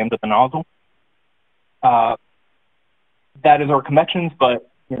towards the end of the nozzle. That is our convections, but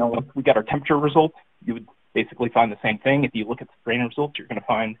once we get our temperature results, you would basically find the same thing. If you look at the strain results, you're going to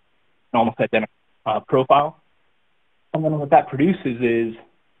find an almost identical profile. And then what that produces is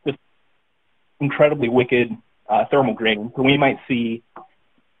just incredibly wicked thermal grading. So we might see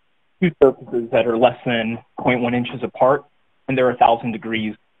 2 surfaces that are less than 0.1 inches apart, and they're 1,000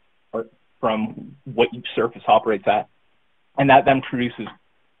 degrees apart from what each surface operates at. And that then produces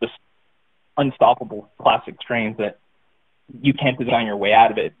this unstoppable classic strains that you can't design your way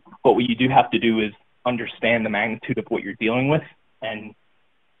out of it. But what you do have to do is understand the magnitude of what you're dealing with and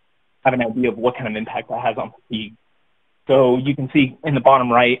have an idea of what kind of impact that has on fatigue. So you can see in the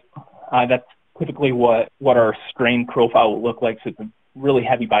bottom right, that's typically what our strain profile will look like. So it's a really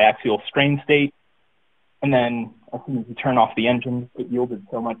heavy biaxial strain state. And then as soon as you turn off the engine, it yielded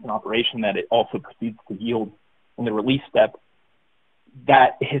so much in operation that it also proceeds to yield in the release step.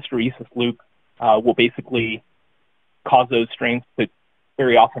 That hysteresis loop will basically cause those strains to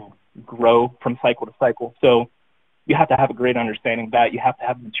very often grow from cycle to cycle. So you have to have a great understanding of that. You have to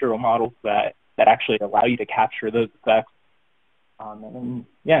have material models that actually allow you to capture those effects. And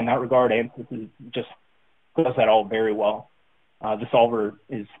yeah, in that regard, Ansys just does that all very well. The solver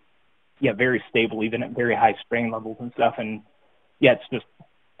is, yeah, very stable, even at very high strain levels and stuff. And yeah, it's just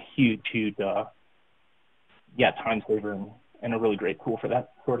a huge, yeah, time saver and a really great tool for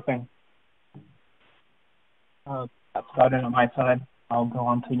that sort of thing. That's about it on my side. I'll go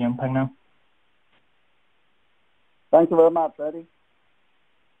on to Yunpeng now. Thank you very much, Eddie.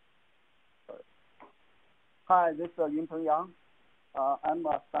 Hi, this is Yunpeng Yang. I'm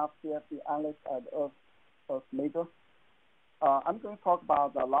a staff CFD analyst at Ursa Major. I'm going to talk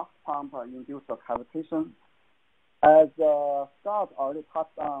about the lock pump induced cavitation. As Scott already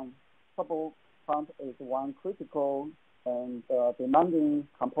touched on, turbo pump is one critical and demanding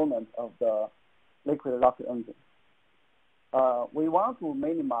component of the liquid rocket engine. We want to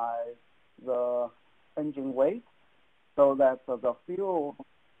minimize the engine weight so that the fuel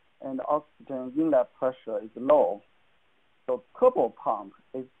and oxygen inlet pressure is low. So turbo pump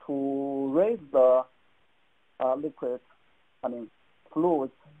is to raise the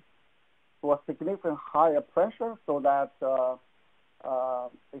fluids to a significant higher pressure so that high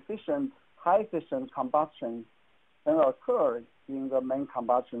efficient combustion can occur in the main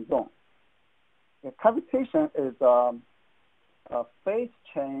combustion zone. The cavitation is a phase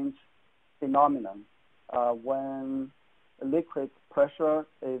change phenomenon when liquid pressure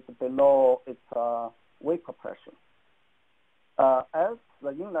is below its vapor pressure. As the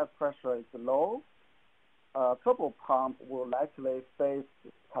inlet pressure is low, turbo pump will likely face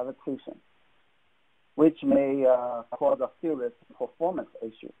cavitation, which may cause a serious performance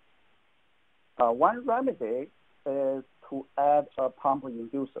issue. One remedy is to add a pump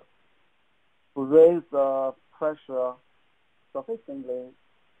inducer to raise the pressure sufficiently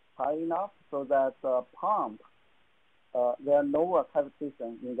high enough so that the pump, there are no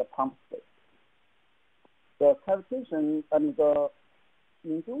cavitation in the pump space. The cavitation and the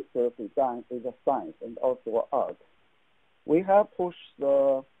inducer design is a science and also an art. We have pushed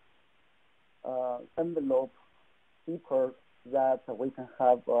the envelope deeper that we can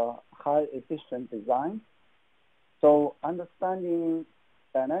have a high efficient design. So understanding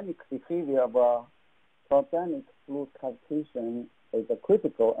dynamic behavior of organic fluid cavitation is a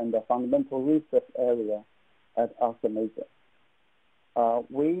critical and a fundamental research area at Ursa Major.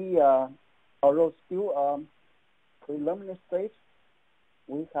 Although still preliminary stage,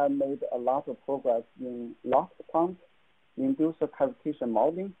 we have made a lot of progress in locked pump inducer cavitation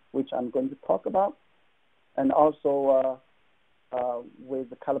modeling, which I'm going to talk about, and also with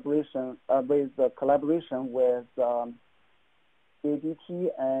the collaboration with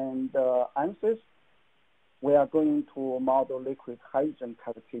ADT and Ansys, we are going to model liquid hydrogen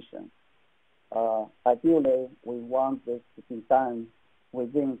cavitation. Ideally, we want this to be done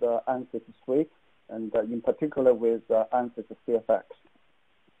within the Ansys suite, and in particular with Ansys CFX.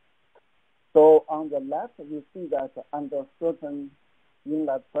 So on the left, you see that under certain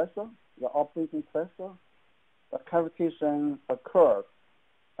inlet pressure, the operating pressure, the cavitation occurs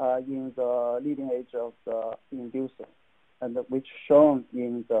in the leading edge of the inducer, and which shown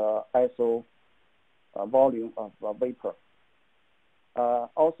in the ISO volume of vapor.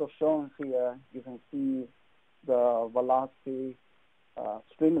 Also shown here, you can see the velocity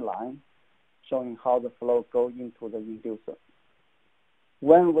streamline, showing how the flow goes into the inducer.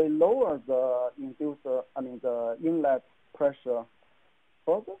 When we lower the the inlet pressure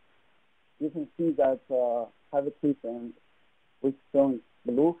further, you can see that cavitation, which is shown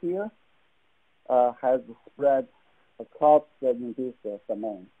blue here, has spread across the inducer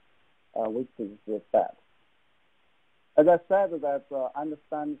domain, which is bad. As I said, that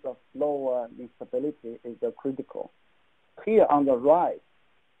understanding the flow instability is critical. Here on the right,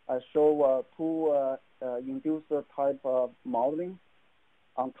 I show two inducer type of modeling.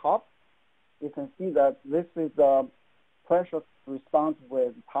 On top, you can see that this is the pressure response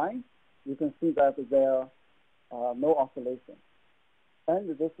with time. You can see that there are no oscillation.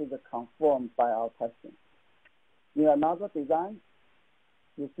 And this is confirmed by our testing. In another design,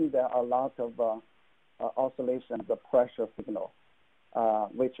 you see there are a lot of oscillation, the pressure signal,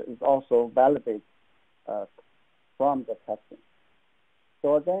 which is also validated from the testing.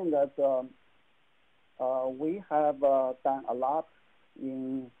 So again, that we have done a lot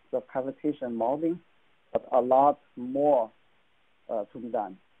in the cavitation modeling, but a lot more to be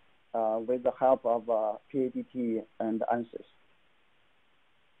done with the help of PADT and Ansys.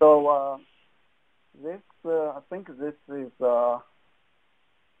 So I think this is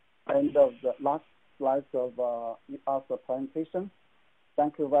end of the last slides of our presentation.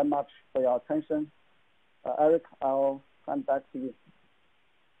 Thank you very much for your attention. Eric, I'll hand back to you.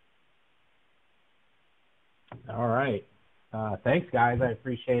 All right. Thanks, guys. I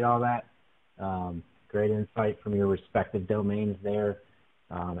appreciate all that. Great insight from your respective domains there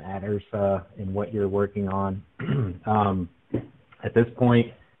at Ursa and what you're working on. At this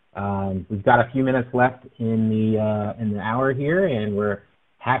point, we've got a few minutes left in the hour here, and we're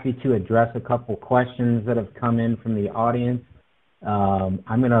happy to address a couple questions that have come in from the audience.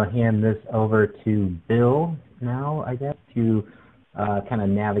 I'm going to hand this over to Bill now, I guess, to kind of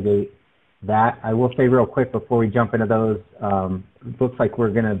navigate that. I will say real quick before we jump into those, looks like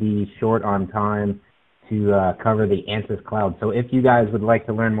we're going to be short on time to cover the Ansys Cloud. So if you guys would like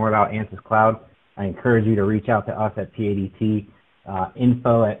to learn more about Ansys Cloud, I encourage you to reach out to us at PADT.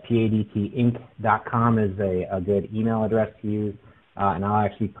 info@padtinc.com is a good email address to use, and I'll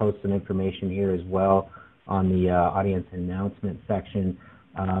actually post some information here as well on the audience announcement section.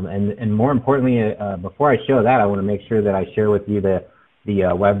 And more importantly, before I show that, I want to make sure that I share with you the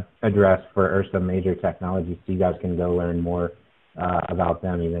web address for Ursa Major Technologies, so you guys can go learn more about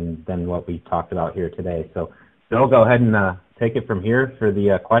them even than what we talked about here today. So Bill, go ahead and take it from here for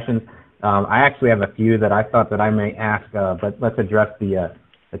the questions. I actually have a few that I thought that I may ask, but let's address the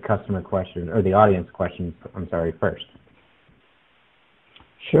the customer question or the audience questions, I'm sorry, first.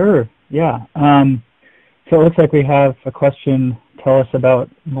 Sure, yeah. So it looks like we have a question, tell us about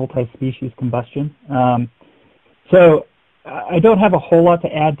multi-species combustion. So I don't have a whole lot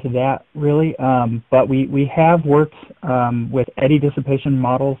to add to that, really, but we have worked with eddy dissipation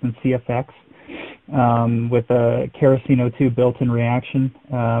models in CFX with a kerosene O2 built-in reaction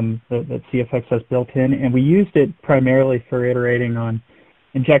that CFX has built in, and we used it primarily for iterating on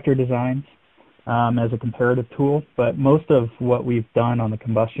injector designs as a comparative tool, but most of what we've done on the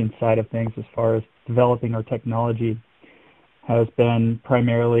combustion side of things as far as developing our technology has been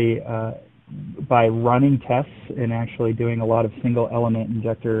primarily by running tests and actually doing a lot of single element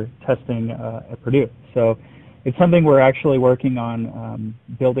injector testing at Purdue. So it's something we're actually working on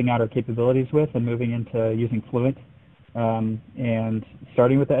building out our capabilities with and moving into using Fluent and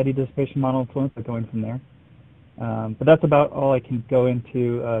starting with the eddy dissipation model in Fluent, but going from there. But that's about all I can go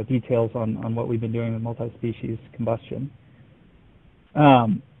into details on what we've been doing with multi-species combustion.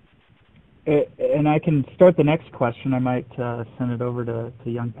 And I can start the next question. I might send it over to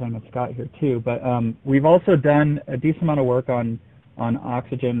Youngpeng and Scott here too. But we've also done a decent amount of work on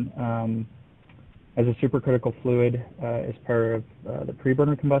oxygen as a supercritical fluid as part of the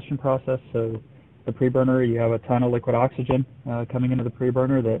preburner combustion process. So the preburner, you have a ton of liquid oxygen coming into the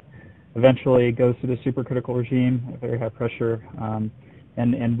preburner that eventually goes through the supercritical regime at very high pressure.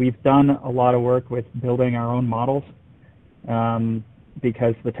 And we've done a lot of work with building our own models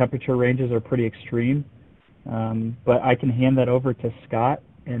because the temperature ranges are pretty extreme. But I can hand that over to Scott,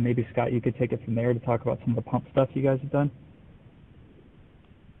 and maybe Scott, you could take it from there to talk about some of the pump stuff you guys have done.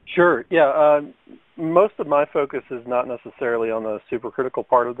 Sure, yeah. Most of my focus is not necessarily on the supercritical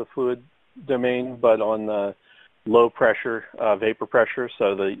part of the fluid domain, but on the low pressure, vapor pressure.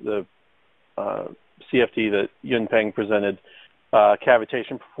 So the CFD that Yunpeng presented,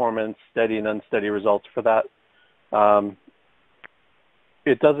 cavitation performance, steady and unsteady results for that.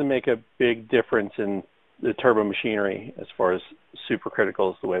 It doesn't make a big difference in the turbo machinery as far as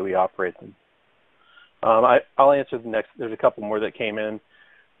supercritical is the way we operate them. I'll answer the next. There's a couple more that came in.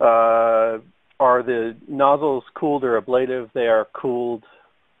 Are the nozzles cooled or ablative? They are cooled.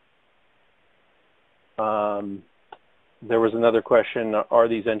 There was another question, are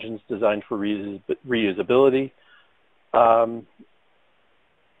these engines designed for reusability?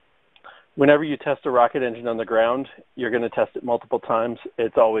 Whenever you test a rocket engine on the ground, you're going to test it multiple times.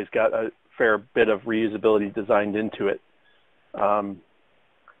 It's always got a fair bit of reusability designed into it.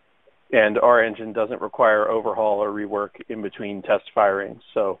 And our engine doesn't require overhaul or rework in between test firings.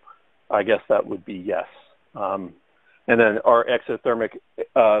 So I guess that would be yes. And then our exothermic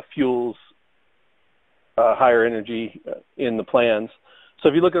fuels higher energy in the plans. So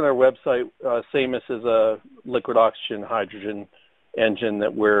if you look at our website, SAMUS is a liquid oxygen hydrogen engine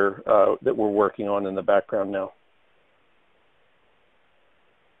that we're working on in the background now.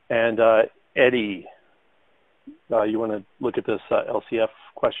 And Eddie, you want to look at this LCF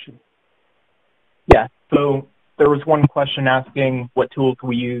question? Yeah. So there was one question asking what tools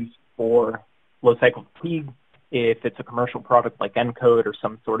we use for low cycle fatigue. If it's a commercial product like ENCODE or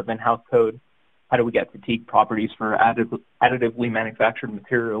some sort of in-house code, how do we get fatigue properties for additively manufactured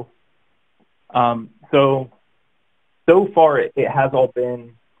materials? So far, it has all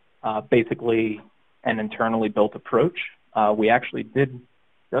been basically an internally built approach. We actually did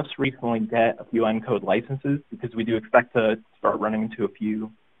just recently get a few ENCODE licenses because we do expect to start running into a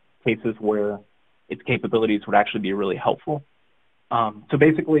few cases where its capabilities would actually be really helpful. So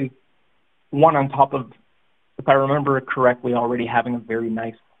basically, one on top of, if I remember it correctly, already having a very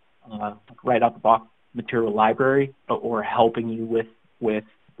nice right out the box material library or helping you with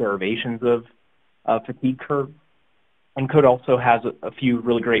derivations of fatigue curves. ENCODE also has a few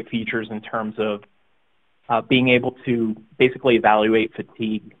really great features in terms of being able to basically evaluate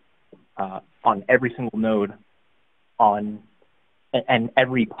fatigue on every single node and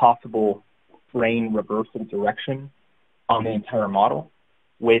every possible grain reversal direction on the entire model,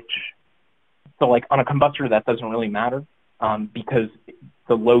 so like on a combustor that doesn't really matter because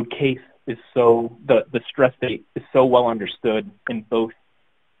the load case is the stress state is so well understood in both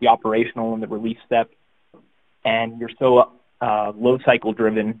the operational and the release steps, and you're so low cycle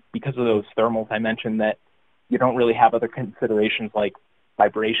driven because of those thermals I mentioned that you don't really have other considerations like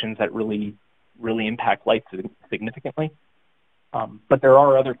vibrations that really impact light significantly. But there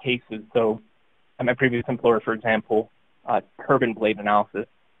are other cases. So at my previous employer, for example, turbine blade analysis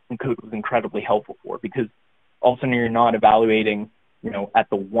ENCODE was incredibly helpful for because all of a sudden you're not evaluating, at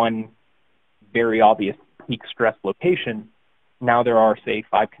the one very obvious peak stress location. Now there are, say,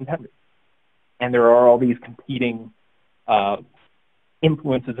 5 contenders. And there are all these competing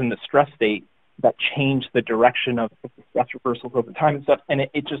influences in the stress state that change the direction of the stress reversals over time and stuff. And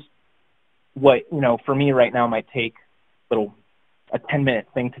it just, what, for me right now might take a 10-minute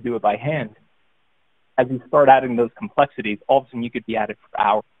thing to do it by hand. As you start adding those complexities, all of a sudden you could be at it for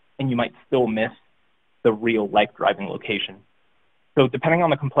hours and you might still miss the real life-driving location. So depending on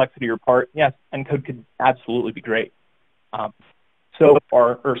the complexity of your part, yes, ENCODE could absolutely be great. So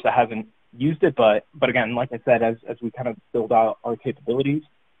far, Ursa hasn't used it, but again, like I said, as we kind of build out our capabilities,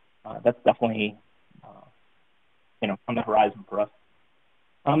 that's definitely on the horizon for us.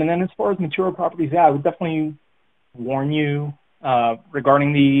 And then as far as material properties, yeah, I would definitely warn you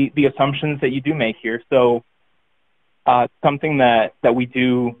regarding the assumptions that you do make here. So something that we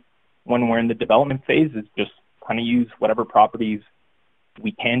do when we're in the development phase is just kind of use whatever properties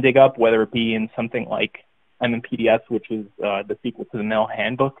we can dig up, whether it be in something like MMPDS, which is the sequel to the Mill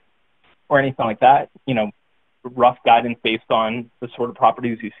Handbook, or anything like that. Rough guidance based on the sort of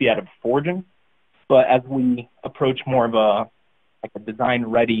properties you see out of forging. But as we approach more of a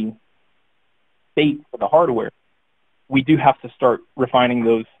design-ready state for the hardware, we do have to start refining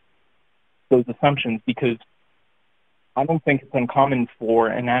those assumptions, because I don't think it's uncommon for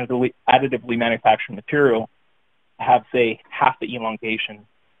an additively manufactured material to have, say, half the elongation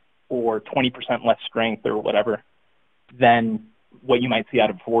or 20% less strength or whatever than what you might see out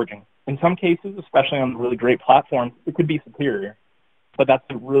of forging. In some cases, especially on really great platforms, it could be superior, but that's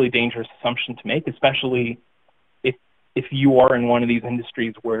a really dangerous assumption to make, especially if you are in one of these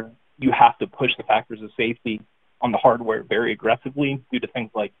industries where you have to push the factors of safety on the hardware very aggressively due to things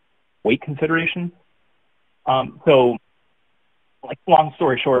like weight considerations. So, long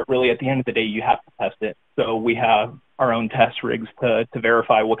story short, really, at the end of the day, you have to test it. So we have our own test rigs to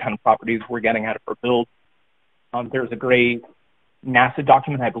verify what kind of properties we're getting out of our build. There's a great NASA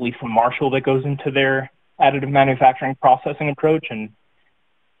document, I believe, from Marshall that goes into their additive manufacturing processing approach. And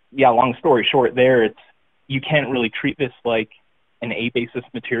yeah, long story short there, you can't really treat this like an A-basis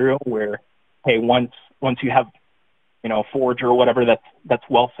material where, hey, once you have, a forge or whatever that's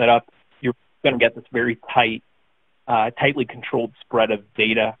well set up, you're going to get this very tightly controlled spread of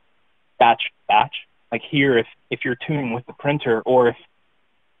data batch to batch. Like here, if you're tuning with the printer, or if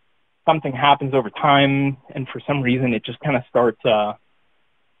something happens over time and for some reason it just kind of starts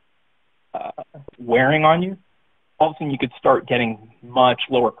wearing on you, all of a sudden you could start getting much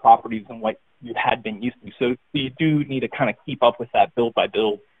lower properties than what you had been used to. So you do need to kind of keep up with that build by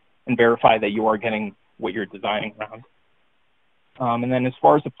build and verify that you are getting what you're designing around. And then as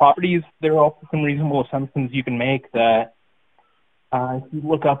far as the properties, there are also some reasonable assumptions you can make that if you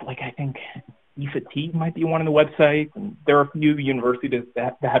look up, I think E-Fatigue might be one of the websites, and there are a few universities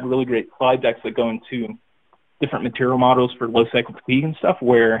that had really great slide decks that go into different material models for low cycle fatigue and stuff,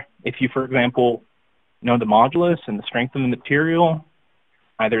 where if you, for example, know the modulus and the strength of the material,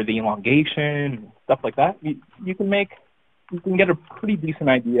 either the elongation, stuff like that, you can get a pretty decent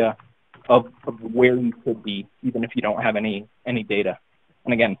idea of where you could be, even if you don't have any data.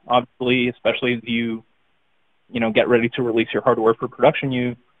 And again, obviously, especially as you get ready to release your hardware for production,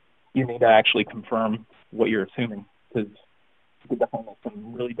 you need to actually confirm what you're assuming, because you could definitely make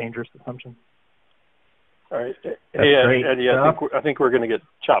some really dangerous assumptions. All right. Hey, Eddie, I think we're going to get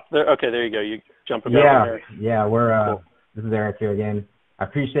chopped. Okay, there you go. You jump in there. Yeah, cool. This is Eric here again. I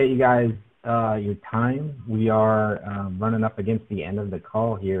appreciate you guys, your time. We are running up against the end of the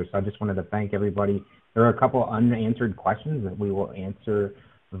call here, so I just wanted to thank everybody. There are a couple unanswered questions that we will answer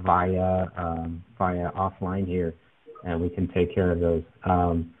via offline here, and we can take care of those.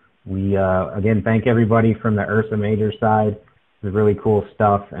 We again thank everybody from the Ursa Major side. This is really cool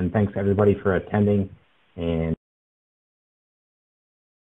stuff, and thanks everybody for attending. And